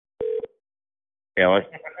Ellie.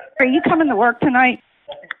 Are you coming to work tonight?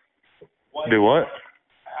 Do what?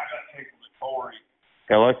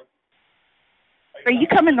 Ellie? Are you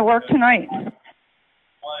coming to work tonight?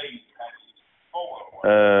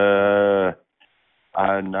 No,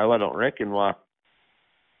 I don't reckon. Why?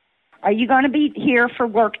 Are you going to be here for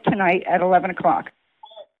work tonight at 11 o'clock?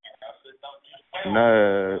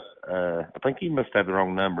 No, I think you must have the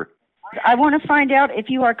wrong number. I want to find out if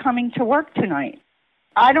you are coming to work tonight.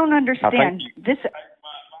 I don't understand this.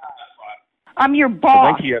 I'm your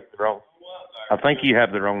boss. I think you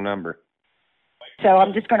have the wrong number. So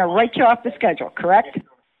I'm just going to write you off the schedule, correct?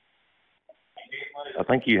 I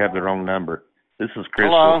think you have the wrong number. This is Chris.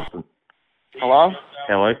 Hello? Wilson. Hello?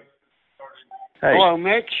 Hello? Hey. Hello,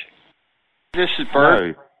 Mitch? This is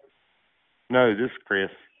Bert. No, this is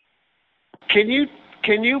Chris. Can you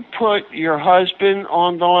put your husband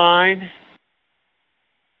on the line?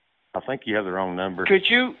 I think you have the wrong number. Could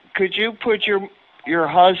you put your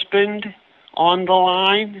husband on the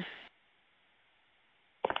line?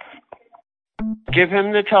 Give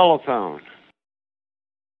him the telephone.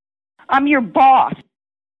 I'm your boss.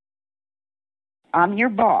 I'm your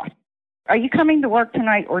boss. Are you coming to work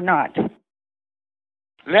tonight or not?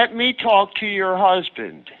 Let me talk to your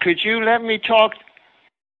husband. Could you let me talk?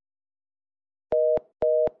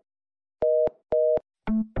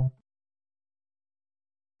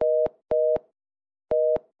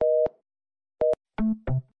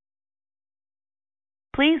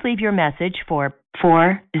 Please leave your message for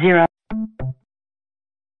 40.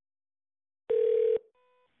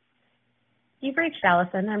 You've reached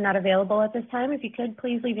Allison. I'm not available at this time. If you could,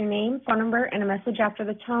 please leave your name, phone number, and a message after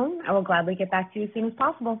the tone. I will gladly get back to you as soon as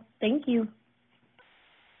possible. Thank you.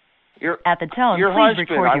 At the tone, please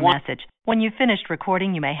record your message. When you've finished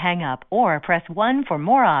recording, you may hang up or press 1 for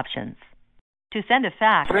more options. To send a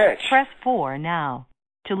fax, press 4 now.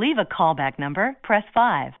 To leave a callback number, press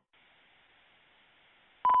 5.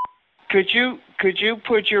 Could you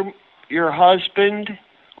put your husband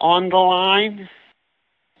on the line?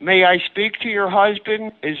 May I speak to your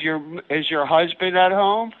husband? Is your husband at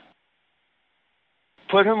home?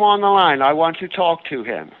 Put him on the line. I want to talk to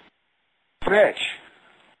him. Rich.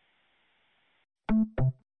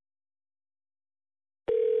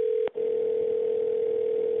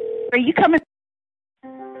 Are you coming?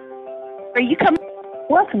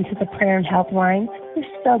 Welcome to the Prayer and Helpline. We're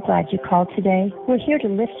so glad you called today. We're here to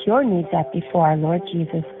lift your needs up before our Lord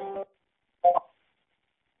Jesus.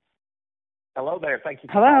 Hello there. Thank you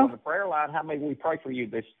for calling the prayer line. How may we pray for you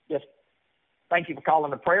thank you for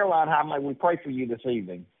calling the prayer line. How may we pray for you this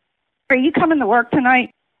evening? Are you coming to work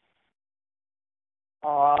tonight?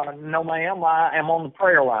 No, ma'am. I am on the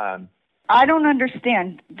prayer line. I don't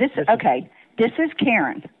understand. This is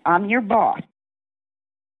Karen. I'm your boss.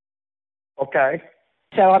 Okay.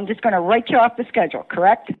 So I'm just going to write you off the schedule,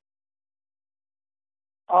 correct?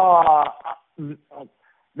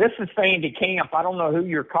 This is Sandy Camp. I don't know who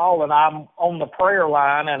you're calling. I'm on the prayer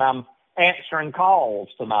line, and I'm answering calls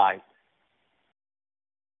tonight.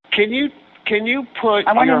 Can you put your husband on the line?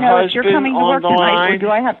 I want to know if you're coming to work tonight, or do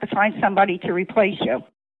I have to find somebody to replace you?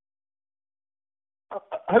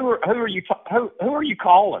 Who are you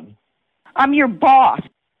calling? I'm your boss.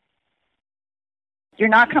 You're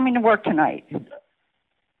not coming to work tonight.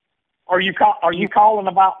 Are you calling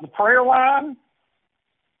about the prayer line?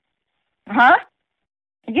 Huh?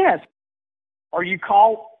 Yes. Are you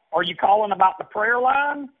calling about the prayer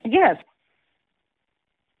line? Yes.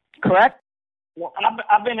 Correct. Well,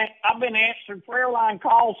 I've been answering prayer line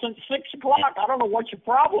calls since 6 o'clock. I don't know what your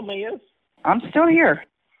problem is. I'm still here.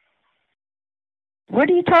 What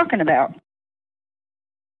are you talking about?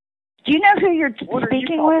 Do you know who you're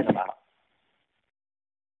speaking with? About?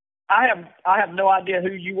 I have no idea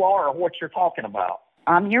who you are or what you're talking about.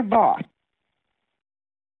 I'm your boss.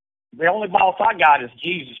 The only boss I got is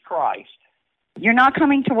Jesus Christ. You're not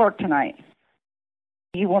coming to work tonight.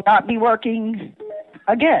 You will not be working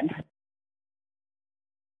again.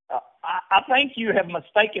 I think you have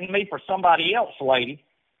mistaken me for somebody else, lady.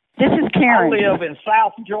 This is Karen. I live in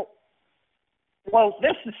South Georgia. Well,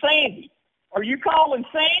 this is Sandy. Are you calling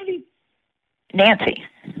Sandy? Nancy.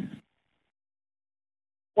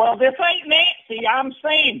 Well, this ain't Nancy. I'm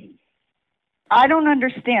Sandy. I don't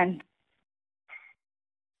understand.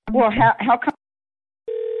 Well, how come?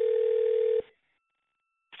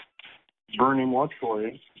 Burning watch for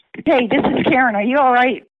you. Hey, this is Karen. Are you all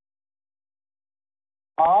right?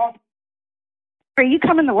 Are you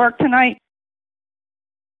coming to work tonight?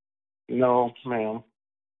 No, ma'am.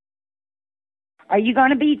 Are you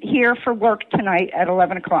going to be here for work tonight at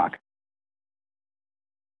 11 o'clock?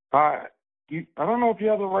 I don't know if you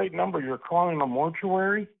have the right number. You're calling a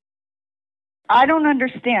mortuary? I don't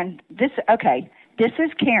understand. Okay, this is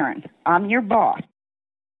Karen. I'm your boss.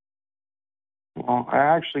 Well, I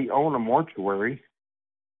actually own a mortuary.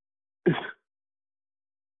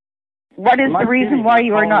 What is the reason why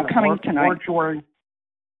you are not coming tonight? Mortuary.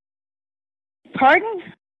 Pardon?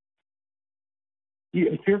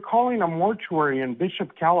 If you're calling a mortuary in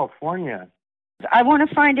Bishop, California. I want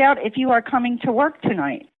to find out if you are coming to work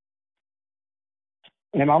tonight.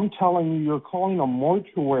 And I'm telling you, you're calling a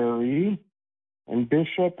mortuary in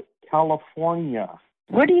Bishop, California.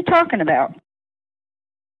 What are you talking about?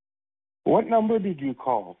 What number did you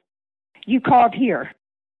call? You called here.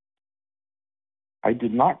 I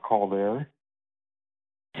did not call there.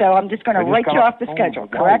 So I'm just going to write you off the schedule,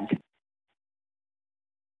 correct?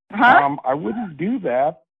 Huh? I wouldn't do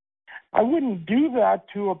that. I wouldn't do that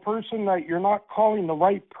to a person that you're not calling the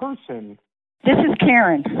right person. This is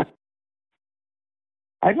Karen.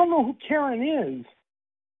 I don't know who Karen is.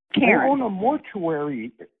 Karen. I own a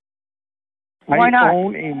mortuary. Why not? I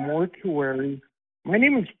own a mortuary. My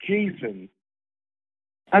name is Jason.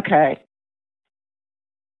 Okay.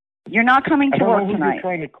 You're not coming to work tonight. I don't know who you're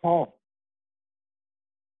trying to call.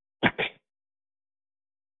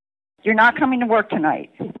 You're not coming to work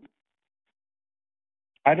tonight.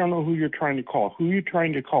 I don't know who you're trying to call. Who are you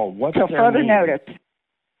trying to call? What's Till their further name? notice.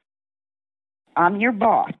 I'm your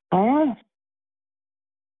boss. Huh?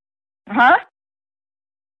 Huh?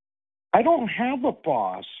 I don't have a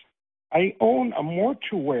boss. I own a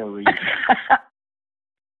mortuary.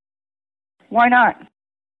 Why not?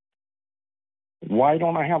 Why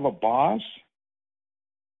don't I have a boss?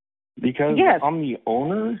 Because yes. I'm the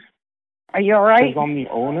owner? Are you all right? Because I'm the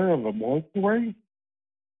owner of a mortuary?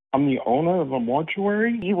 I'm the owner of a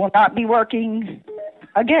mortuary? You will not be working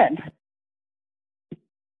again.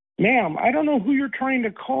 Ma'am, I don't know who you're trying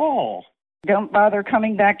to call. Don't bother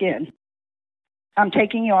coming back in. I'm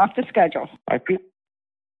taking you off the schedule. I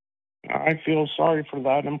feel sorry for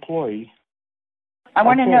that employee. I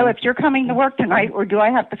want to know if you're coming to work tonight, or do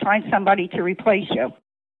I have to find somebody to replace you?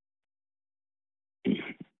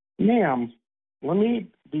 Ma'am, let me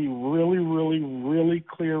be really, really, really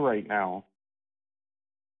clear right now.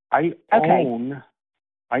 I'm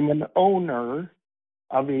an owner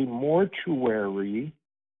of a mortuary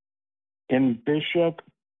in Bishop,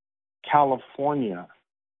 California.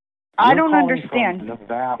 I don't understand.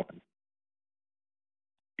 Nevada.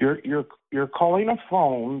 You're calling a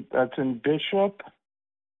phone that's in Bishop,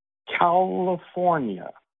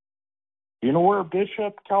 California. You know where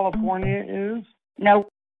Bishop, California is? No.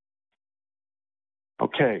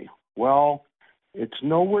 Okay. Well, it's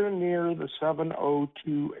nowhere near the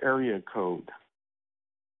 702 area code.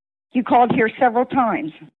 You called here several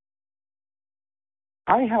times.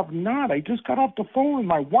 I have not. I just got off the phone with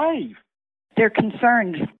my wife. They're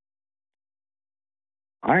concerned.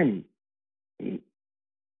 I'm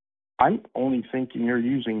only thinking you're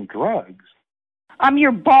using drugs. I'm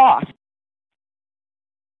your boss.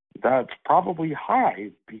 That's probably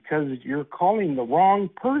high because you're calling the wrong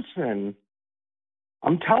person.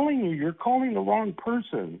 I'm telling you, you're calling the wrong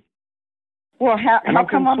person. Well, how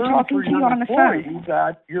come I'm talking to you on the phone?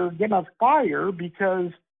 That you're going to fire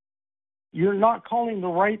because you're not calling the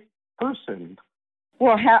right person.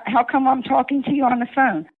 Well, how come I'm talking to you on the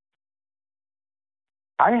phone?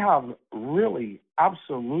 I have really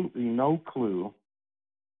absolutely no clue.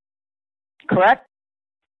 Correct?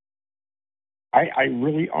 I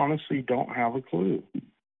really honestly don't have a clue.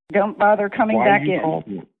 Don't bother coming back in. Called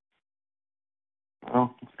me.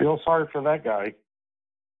 Well, I feel sorry for that guy.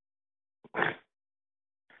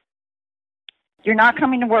 You're not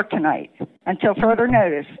coming to work tonight until further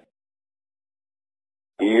notice.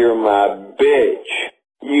 You're my bitch.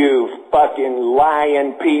 You fucking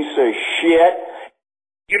lying piece of shit.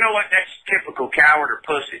 You know what? That's typical coward or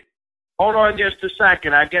pussy. Hold on just a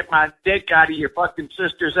second. I get my dick out of your fucking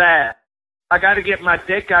sister's ass. I gotta get my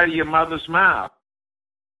dick out of your mother's mouth.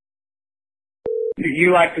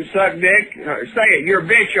 You like to suck dick? Say it. You're a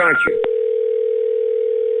bitch, aren't you?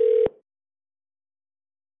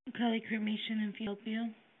 Kelly Cremation in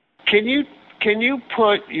Fieldview. Can you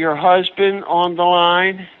put your husband on the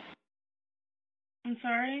line? I'm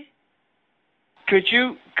sorry? Could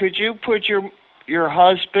you put your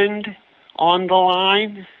husband on the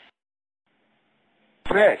line?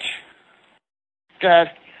 Bitch.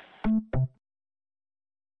 Dad.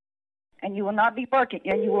 And you will not be working.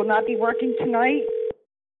 And you will not be working tonight?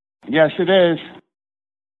 Yes, it is.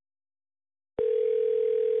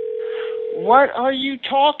 What are you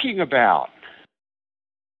talking about?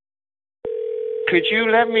 Could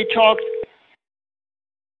you let me talk?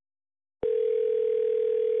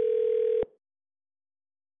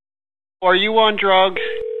 Are you on drugs?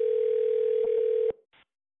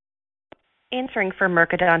 Answering for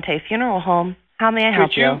Mercadante Funeral Home. How may I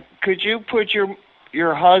help you? Could you put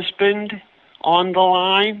your husband on the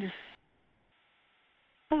line?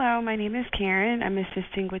 Hello, my name is Karen. I'm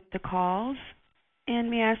assisting with the calls. And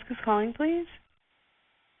may I ask who's calling, please?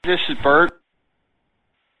 This is Bert.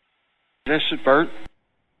 This is Bert.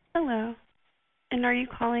 Hello. And are you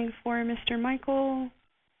calling for Mr. Michael?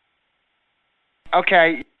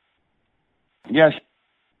 Okay. Yes.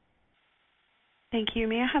 Thank you.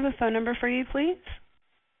 May I have a phone number for you, please?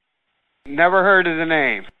 Never heard of the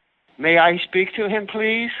name. May I speak to him,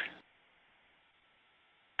 please?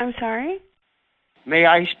 I'm sorry? May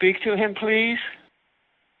I speak to him, please?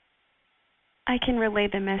 I can relay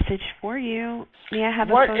the message for you. May I have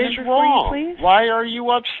a What phone is number wrong? for you, please? Why are you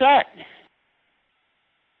upset?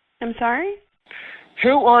 I'm sorry?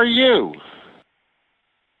 Who are you?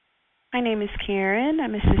 My name is Karen.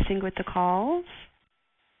 I'm assisting with the calls.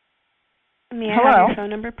 May I Hello? have your phone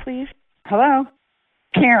number, please? Hello?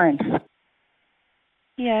 Karen.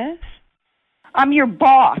 Yes? I'm your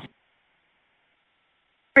boss.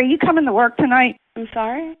 Are you coming to work tonight? I'm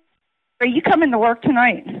sorry? Are you coming to work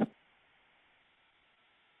tonight?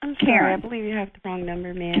 I'm sorry. Karen. I believe you have the wrong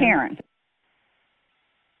number, ma'am. Karen.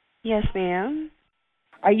 Yes, ma'am.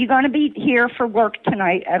 Are you going to be here for work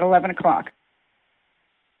tonight at 11 o'clock?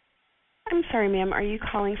 I'm sorry, ma'am. Are you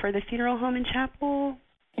calling for the funeral home in Chapel?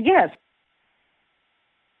 Yes.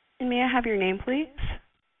 And may I have your name, please?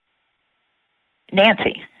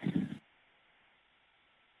 Nancy.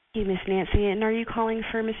 You, Miss Nancy. And are you calling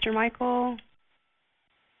for Mr. Michael?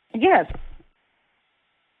 Yes.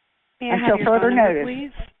 May I Until have your further phone number,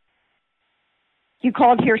 notice. please? You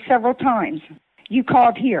called here several times. You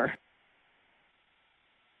called here.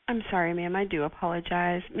 I'm sorry, ma'am. I do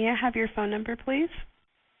apologize. May I have your phone number, please?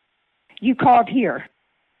 You called here.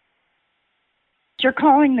 You're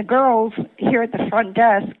calling the girls here at the front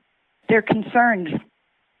desk. They're concerned.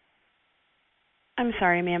 I'm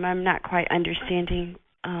sorry, ma'am. I'm not quite understanding.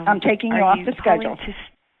 I'm taking you off the schedule.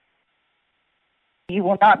 You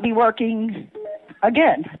will not be working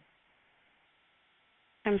again.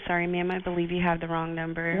 I'm sorry, ma'am. I believe you have the wrong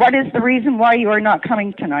number. What is the reason why you are not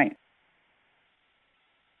coming tonight?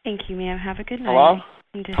 Thank you, ma'am. Have a good night. Hello?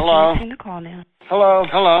 I'm just Hello? connecting the call now. Hello?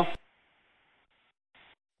 Hello?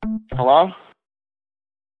 Hello?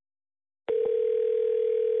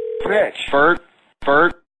 Mitch. Bert?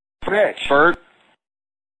 Mitch. Bert?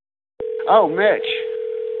 Oh, Mitch.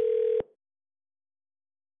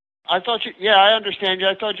 I thought you... Yeah, I understand you.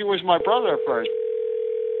 I thought you was my brother at first.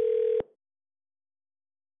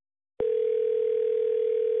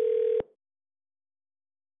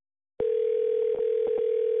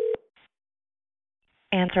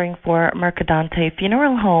 Answering for Mercadante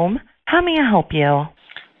Funeral Home. How may I help you?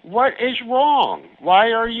 What is wrong?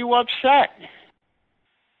 Why are you upset?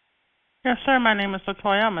 Yes, sir. My name is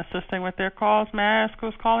Latoya. I'm assisting with their calls. May I ask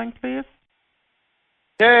who's calling, please?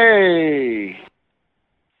 Hey.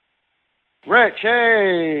 Rich,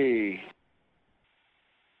 hey.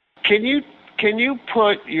 Can you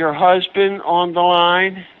put your husband on the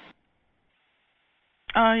line?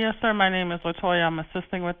 Yes, sir. My name is Latoya. I'm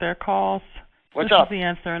assisting with their calls. What's this up? This is the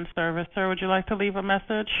answering service, sir. Would you like to leave a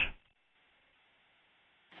message?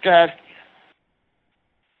 Go ahead.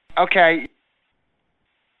 Okay.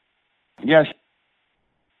 Yes.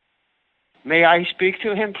 May I speak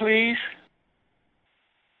to him, please?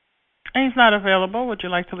 He's not available. Would you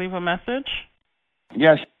like to leave a message?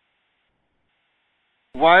 Yes.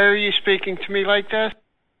 Why are you speaking to me like this?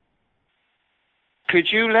 Could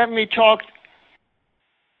you let me talk?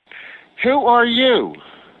 Who are you?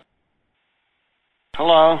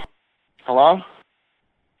 Hello? Hello?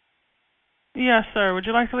 Yes, sir. Would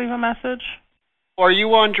you like to leave a message? Are you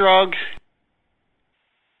on drugs?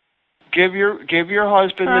 Give your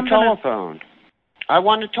husband the telephone. I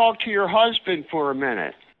want to talk to your husband for a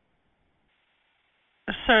minute.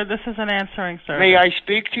 Sir, this is an answering service. May I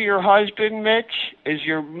speak to your husband, Mitch? Is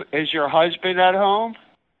your husband at home?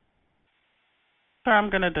 Sir, I'm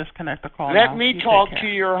going to disconnect the call Let now. me You talk take care.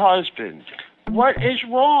 to your husband. What is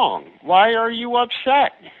wrong? Why are you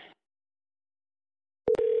upset?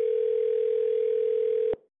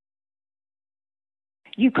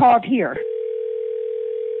 You called here.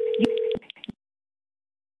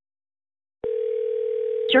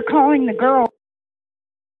 You're calling the girl.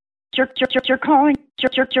 You're calling.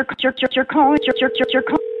 You're calling.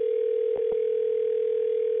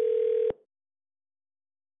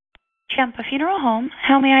 Champa Funeral Home.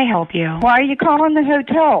 How may I help you? Why are you calling the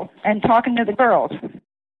hotel and talking to the girls?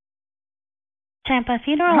 Champa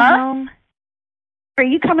Funeral Home. Are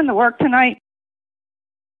you coming to work tonight?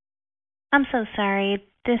 I'm so sorry.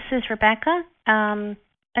 This is Rebecca.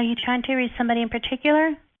 Are you trying to reach somebody in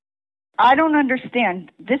particular? I don't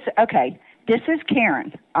understand. This is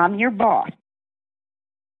Karen. I'm your boss.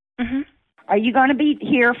 Mm-hmm. Are you going to be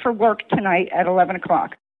here for work tonight at 11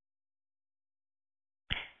 o'clock?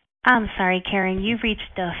 I'm sorry, Karen. You've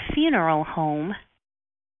reached the funeral home.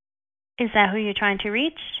 Is that who you're trying to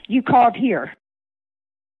reach? You called here.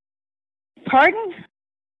 Pardon?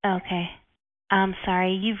 Okay. I'm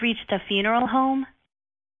sorry. You've reached the funeral home?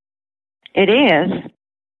 It is.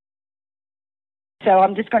 So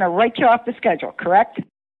I'm just going to write you off the schedule, correct?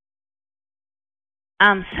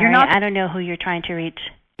 I'm sorry. I don't know who you're trying to reach.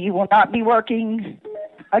 You will not be working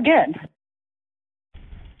again.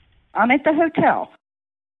 I'm at the hotel.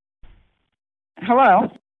 Hello?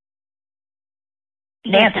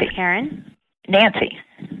 Yes, Nancy. Karen? Nancy.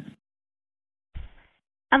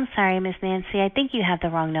 I'm sorry, Miss Nancy. I think you have the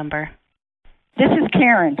wrong number. This is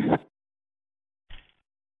Karen.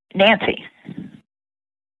 Nancy.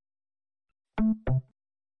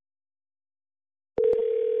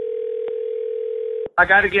 I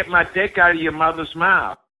got to get my dick out of your mother's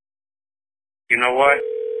mouth. You know what?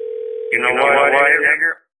 You know what,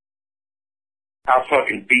 nigger? I'll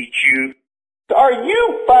fucking beat you. Are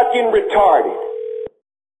you fucking retarded?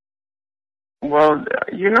 Well,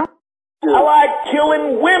 you know. I like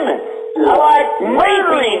killing women. I like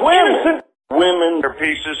murdering innocent women. They're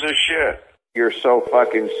pieces of shit. You're so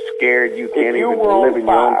fucking scared you can't even live in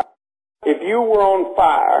your own. If you were on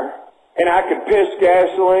fire and I could piss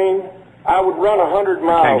gasoline, I would run 100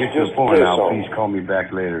 miles just just to to piss piss on. on. Please call me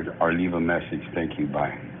back later or leave a message. Thank you.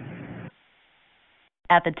 Bye.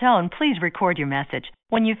 At the tone, please record your message.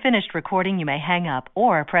 When you've finished recording, you may hang up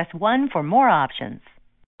or press 1 for more options.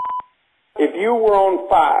 If you were on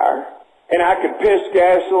fire and I could piss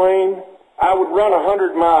gasoline, I would run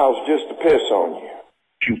 100 miles just to piss on you.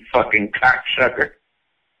 You fucking cocksucker.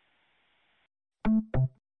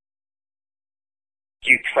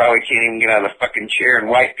 You probably can't even get out of the fucking chair and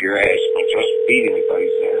wipe your ass. I'm supposed to beat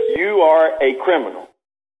anybody's ass. You are a criminal.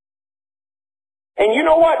 And you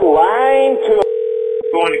know what? Lying to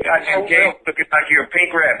Go on the goddamn game, looking like you're a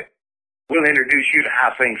pink rabbit. We'll introduce you to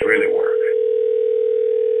how things really work.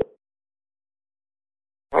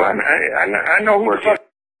 Well, I know who the fuck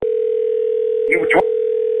you were talking.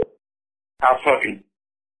 I'll fucking...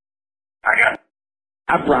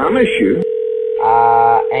 I promise you.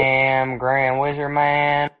 I am Grand Wizard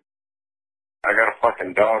Man. I got a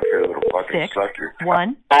fucking dog here that'll fucking 6, suck your...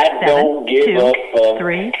 1, I 7, don't give 2, up.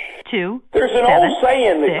 3, 2, There's an 7, old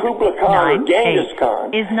saying that 6, Kublai Khan, 9, or Genghis 8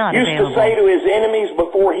 Khan, is not used available. to say to his enemies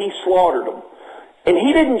before he slaughtered them. And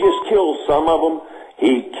he didn't just kill some of them,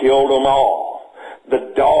 he killed them all.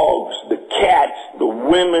 The dogs, the cats, the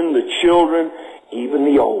women, the children, even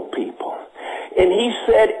the old people. And he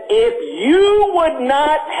said, if you would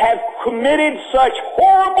not have committed such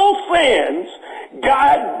horrible sins,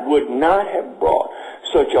 God would not have brought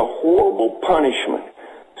such a horrible punishment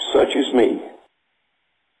such as me.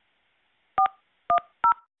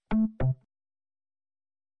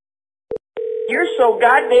 You're so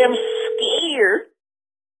goddamn scared.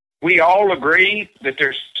 We all agree that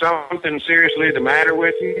there's something seriously the matter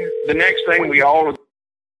with you. The next thing we all...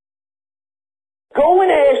 Go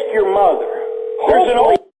and ask your mother. There's an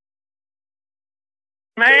old...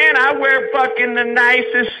 Man, I wear fucking the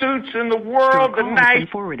nicest suits in the world. The nice.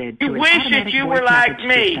 You wish that you were like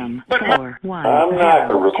me. But I'm not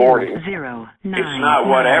recording. It's not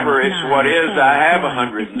whatever, it's what is. I have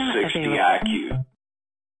 160 IQ.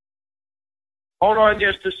 Hold on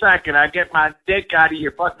just a second. I get my dick out of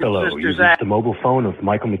your fucking Hello, sister's you've ass. reached the mobile phone of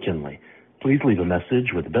Michael McKinley. Please leave a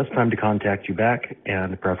message with the best time to contact you back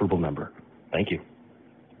and a preferable number. Thank you.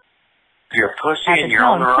 You're pussy At the and you're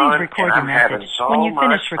on tone, the please run, record and I'm your having message. so When you much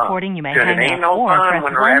finish fun. recording, you may 'Cause it hang ain't up no or fun press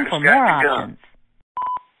when the 1 rabbit's for got more the gun. options.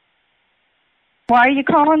 Why are you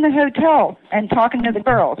calling the hotel and talking to the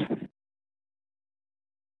girls?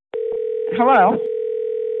 Hello?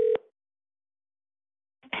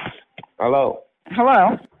 Hello.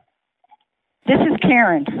 Hello? This is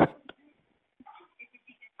Karen.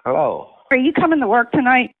 Hello. Are you coming to work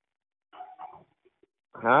tonight?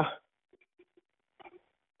 Huh?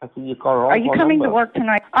 I see you call Are you coming to work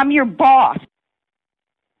tonight? I'm your boss.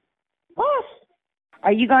 What?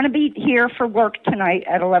 Are you going to be here for work tonight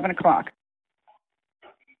at 11 o'clock?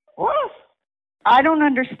 What? I don't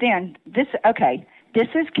understand. This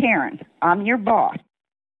is Karen. I'm your boss.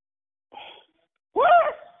 What?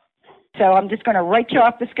 So I'm just going to write you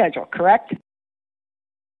off the schedule, correct?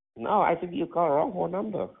 No, I think you called the wrong phone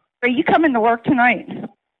number. Are you coming to work tonight?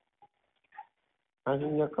 I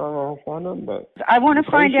think you called the wrong phone number. I want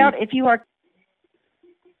to find out if you are...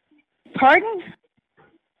 Pardon?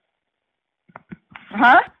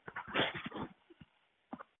 Huh?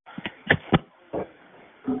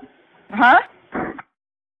 Huh?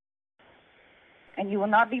 And you will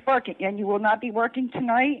not be working. And you will not be working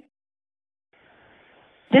tonight?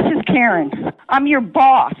 This is Karen. I'm your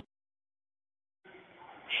boss.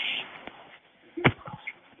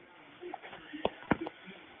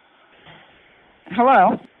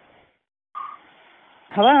 Hello?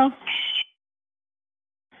 Hello?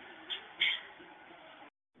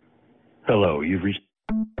 Hello, you've reached...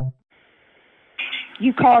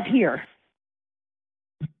 You called here.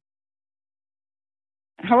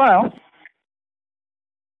 Hello?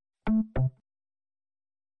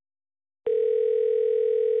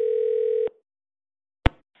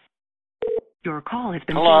 Your call has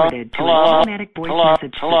been forwarded to an automatic voice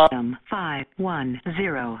message system.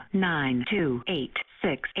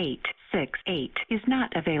 51092868868 is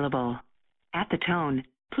not available. At the tone,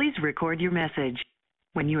 please record your message.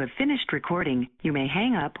 When you have finished recording, you may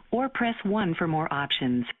hang up or press 1 for more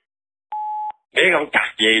options. Cái con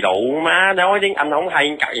cặc gì đủ má, nói tiếng Anh không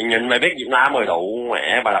hay, cặc gì nhìn mày biết Việt Nam rồi đủ,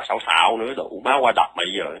 mẹ bà là xạo xạo nữa, đủ má qua đập mày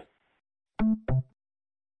rồi.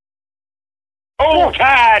 Full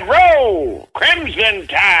tide, roll! Crimson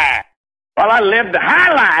tide! While I live the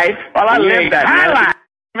high life,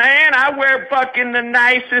 man, I wear fucking the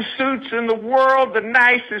nicest suits in the world, the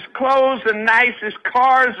nicest clothes, the nicest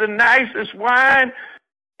cars, the nicest wine.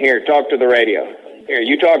 Here, talk to the radio. Here,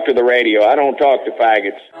 you talk to the radio. I don't talk to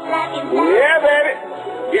faggots. Yeah, baby.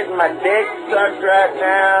 Getting my dick sucked right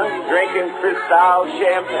now, drinking Cristal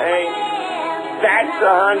champagne. That's the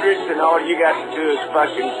hundreds, and all you got to do is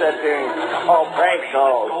fucking sit there and call prank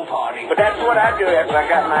calls. But that's what I do after I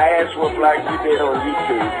got my ass whooped like you did on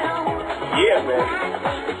YouTube. Yeah, man.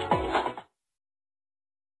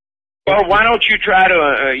 Well, why don't you try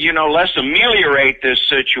to, let's ameliorate this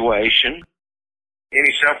situation?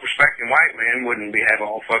 Any self-respecting white man wouldn't be having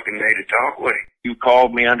all fucking day to talk, would he? You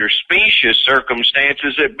called me under specious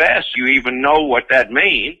circumstances at best. You even know what that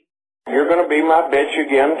means. You're going to be my bitch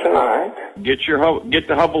again tonight. Get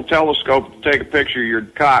the Hubble telescope to take a picture of your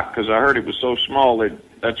cock, because I heard it was so small that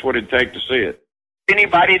that's what it'd take to see it.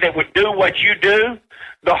 Anybody that would do what you do,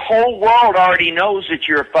 the whole world already knows that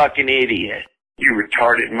you're a fucking idiot. You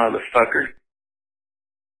retarded motherfucker.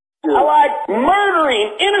 I like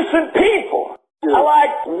murdering innocent people. I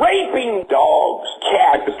like raping dogs,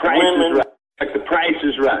 cats, women. The price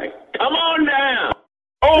is right. Come on down.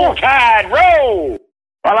 Full tide, roll!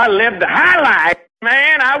 While I live the high life,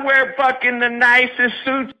 man, I wear fucking the nicest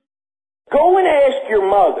suits. Go and ask your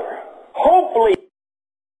mother. Hopefully.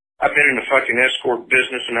 I've been in the fucking escort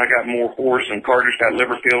business, and I got more whores than Carter's got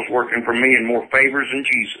Liverfields working for me and more favors than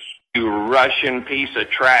Jesus. You Russian piece of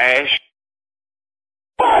trash.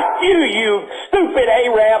 Fuck you stupid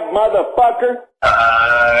Arab motherfucker.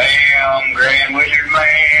 I am Grand Wizard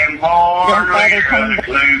Man, born leader of the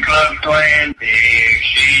Ku Klux Klan. Big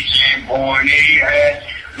sheets and pointy hats.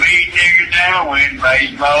 Beat niggas down with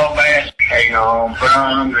baseball bats. Hang on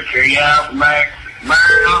from the tree out back.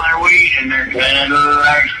 Burn all their weed and their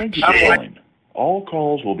Cadillacs. Thank you for calling. All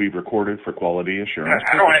calls will be recorded for quality assurance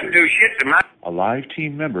I don't have to do shit to my... A live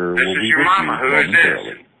team member This will is be your with mama. you Who is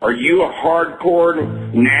momentarily. this? Are you a hardcore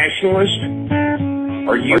nationalist?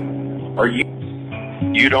 Are you...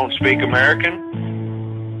 You don't speak American?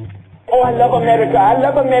 Oh, I love America. I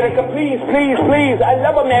love America. Please, please, please. I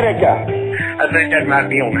love America. I think that might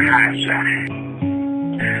be on the high side.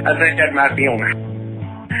 I think that might be on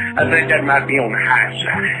the high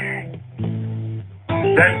side.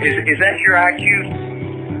 Is that your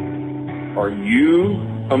IQ? Are you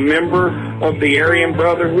a member of the Aryan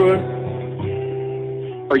Brotherhood?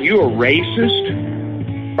 Are you a racist?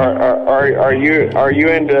 Are you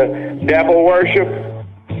into devil worship?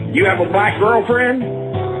 You have a black girlfriend?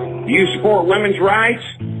 Do you support women's rights?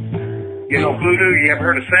 You know voodoo? You ever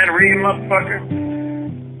heard of Santeria, motherfucker?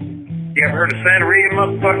 You ever heard of Santeria,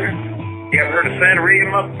 motherfucker?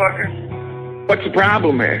 What's the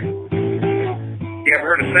problem here? You ever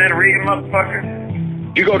heard of Santeria, motherfucker?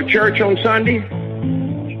 You go to church on Sunday?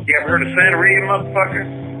 You ever heard of Santeria, motherfucker?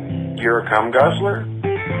 You're a cum guzzler?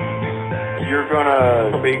 You're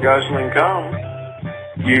gonna be guzzling cum.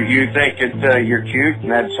 You think that you're cute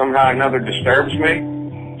and that somehow or another disturbs me?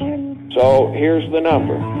 So here's the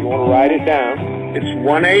number. You want to write it down? It's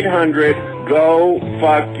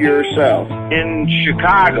 1-800-GO-FUCK-YOURSELF. In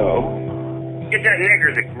Chicago. Get that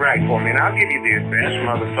nigger to write for me and I'll give you the address,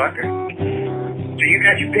 motherfucker. So you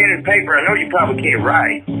got your pen and paper. I know you probably can't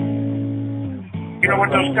write. You know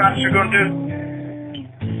what those cops are gonna do?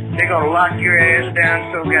 They're gonna lock your ass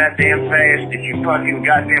down so goddamn fast that your fucking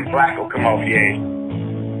goddamn black will come off your ass.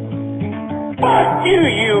 Fuck you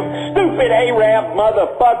stupid stupid Arab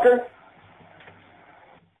motherfucker.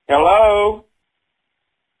 Hello?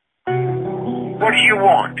 What do you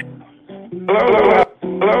want?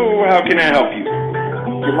 Hello, how can I help you?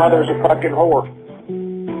 Your mother's a fucking whore.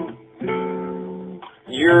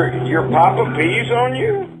 Your papa pees on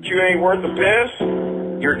you? You ain't worth a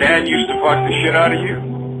piss? Your dad used to fuck the shit out of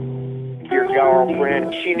you? Your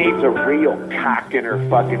girlfriend, she needs a real cock in her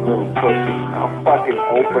fucking little pussy. I'll fucking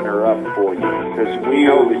open her up for you, because we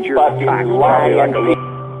know that you're fucking lying.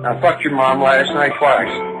 I fucked your mom last night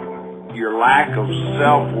twice. Your lack of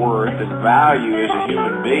self-worth and value as a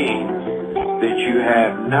human being, that you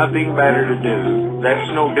have nothing better to do,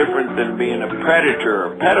 that's no different than being a predator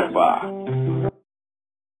or pedophile.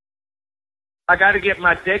 I gotta get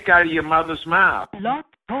my dick out of your mother's mouth. Blog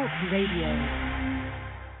Talk Radio.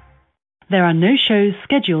 There are no shows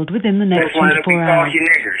scheduled within the next 24 hours.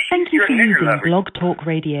 Thank you for using Blog Talk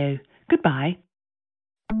Radio. Goodbye.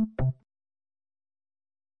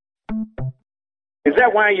 Is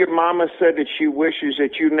that why your mama said that she wishes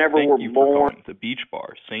that you never were Thank you born? for calling the Beach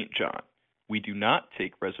Bar, St. John. We do not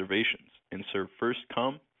take reservations and serve first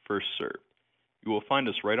come, first served. You will find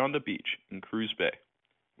us right on the beach in Cruz Bay.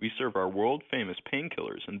 We serve our world-famous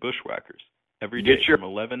painkillers and bushwhackers every day from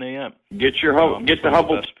 11 a.m. Get the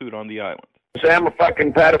Hubble. Best food on the island. Say I'm a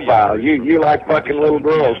fucking pedophile. You like fucking little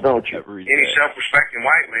girls, don't you? Any self-respecting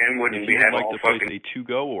white man wouldn't be having all to place fucking... a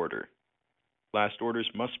to-go order. Last orders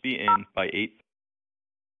must be in by 8.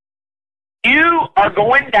 You are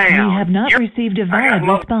going down. We have not received a valid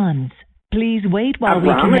response. Please wait while we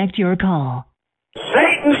connect your call.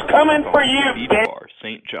 Satan's coming for you, Beach Bar,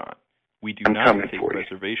 St. John. We do I'm not coming take for you.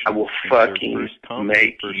 reservations. I will and serve fucking first come,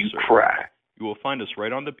 make first you served. cry. You will find us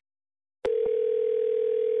right on the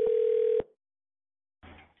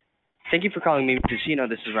Thank you for calling me Casino.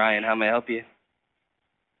 This is Ryan. How may I help you?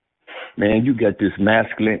 Man, you got this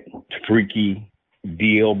masculine, freaky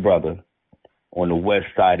DL brother on the west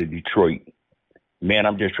side of Detroit. Man,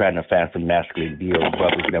 I'm just trying to find some masculine DL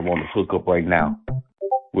brothers that want to hook up right now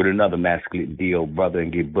with another masculine DL brother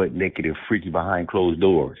and get butt naked and freaky behind closed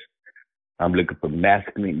doors. I'm looking for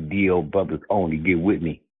masculine DL brothers only. Get with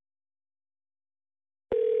me.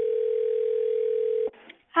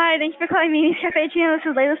 Hi, thanks for calling me Cafe Chino. This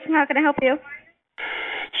is Layla. How can I help you?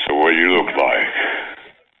 So what do you look like?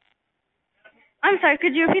 I'm sorry,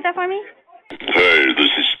 could you repeat that for me? Hey, this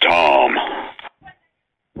is Tom.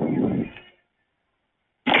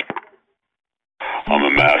 I'm a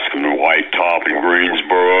masculine white top in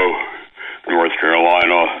Greensboro, North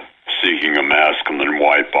Carolina, seeking a masculine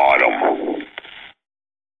white bottom.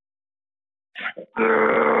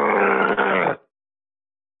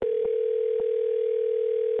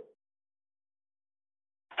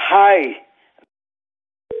 Hi.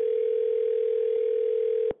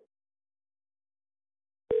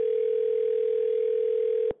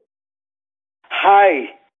 Hi.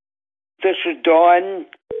 This is Dawn.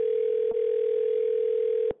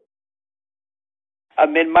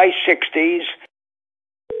 I'm in my 60s.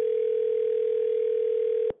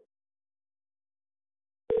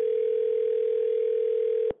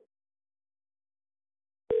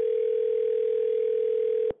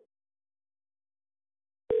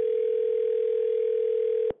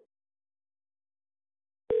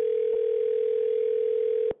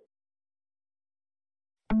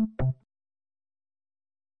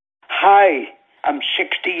 Hi, I'm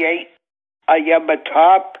 68. I am a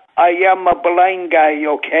top. I am a blind guy,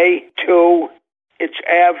 okay? 2. It's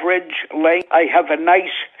average length. I have a nice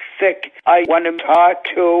thick. I want to talk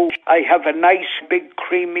to. I have a nice big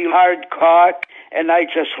creamy hard cock. And I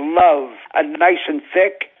just love a nice and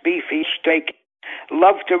thick beefy steak.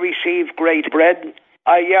 Love to receive great bread.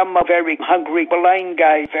 I am a very hungry blind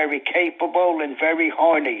guy, very capable and very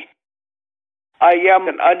horny. I am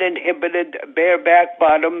an uninhibited bareback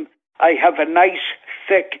bottom. I have a nice,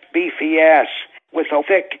 thick, beefy ass with a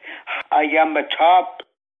thick. I am a top.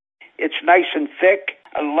 It's nice and thick.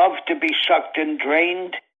 I love to be sucked and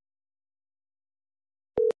drained.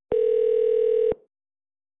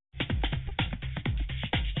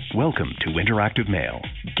 Welcome to Interactive Mail.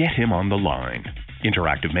 Get him on the line.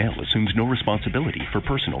 Interactive Mail assumes no responsibility for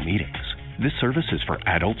personal meetings. This service is for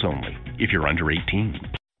adults only. If you're under 18.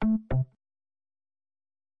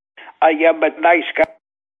 I am a nice guy.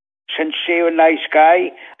 Sincere nice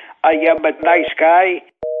guy. I am a nice guy.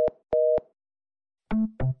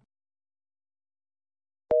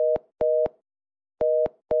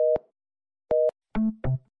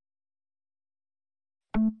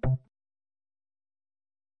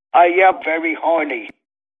 I am very horny.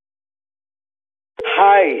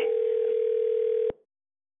 Hi.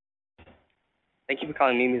 Thank you for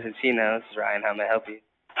calling Mimi's Casino. This is Ryan. How may I help you?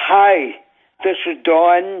 Hi, this is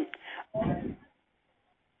Dawn.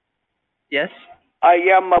 Yes? I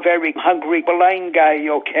am a very hungry blind guy,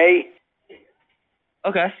 okay?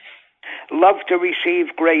 Okay. Love to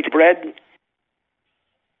receive great bread.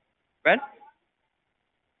 Bread?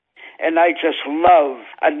 And I just love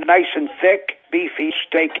a nice and thick, beefy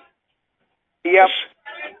steak. Yes.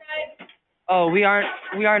 Oh, we are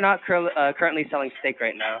not currently selling steak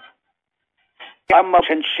right now. I'm a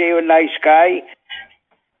sincere, nice guy.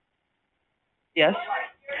 Yes?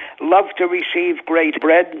 Love to receive great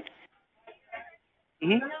bread.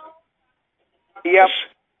 Mm-hmm. Yes.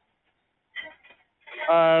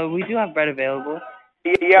 We do have bread available.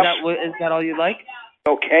 Yes. Is that all you'd like?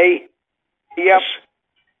 Okay. Yes.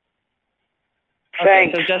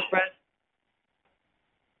 Thanks. Okay, so just bread?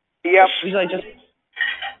 Yes. Would you like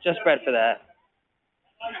just bread for that?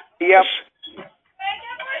 Yes.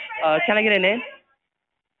 Can I get a name?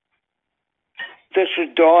 This is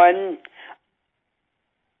Dawn.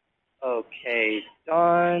 Okay,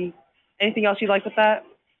 Dawn. Anything else you'd like with that?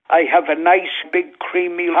 I have a nice, big,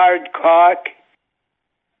 creamy, hard cock.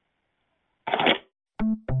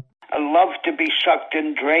 I love to be sucked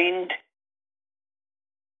and drained.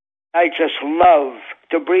 I just love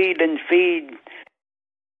to breed and feed.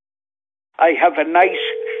 I have a nice,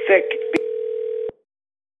 thick...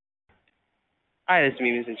 Hi, this is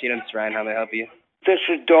me, Ms. Machino. This is Ryan. How may I help you? This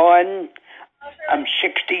is Dawn. I'm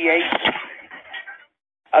 68.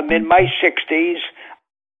 I'm in my 60s.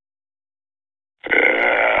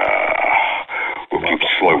 We'll keep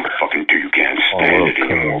slow fucking till you can't stand it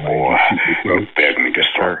anymore, boy. You beg me to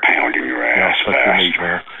start pounding your ass suck fast. your meat,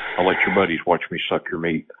 man. I'll let your buddies watch me suck your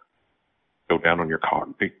meat. Go down on your cock.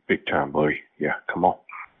 Big time, buddy. Yeah, come on.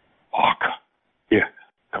 Fuck. Yeah,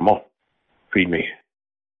 come on. Feed me.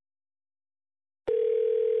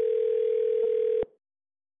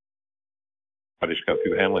 I just got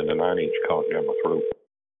through handling a 9-inch cock down my throat.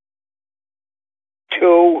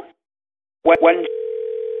 2 1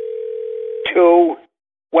 2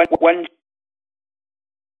 1 1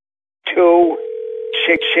 2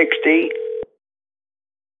 660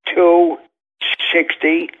 2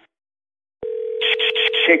 60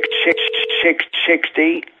 6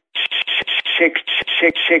 60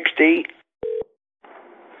 6 60.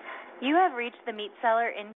 You have reached the meat seller in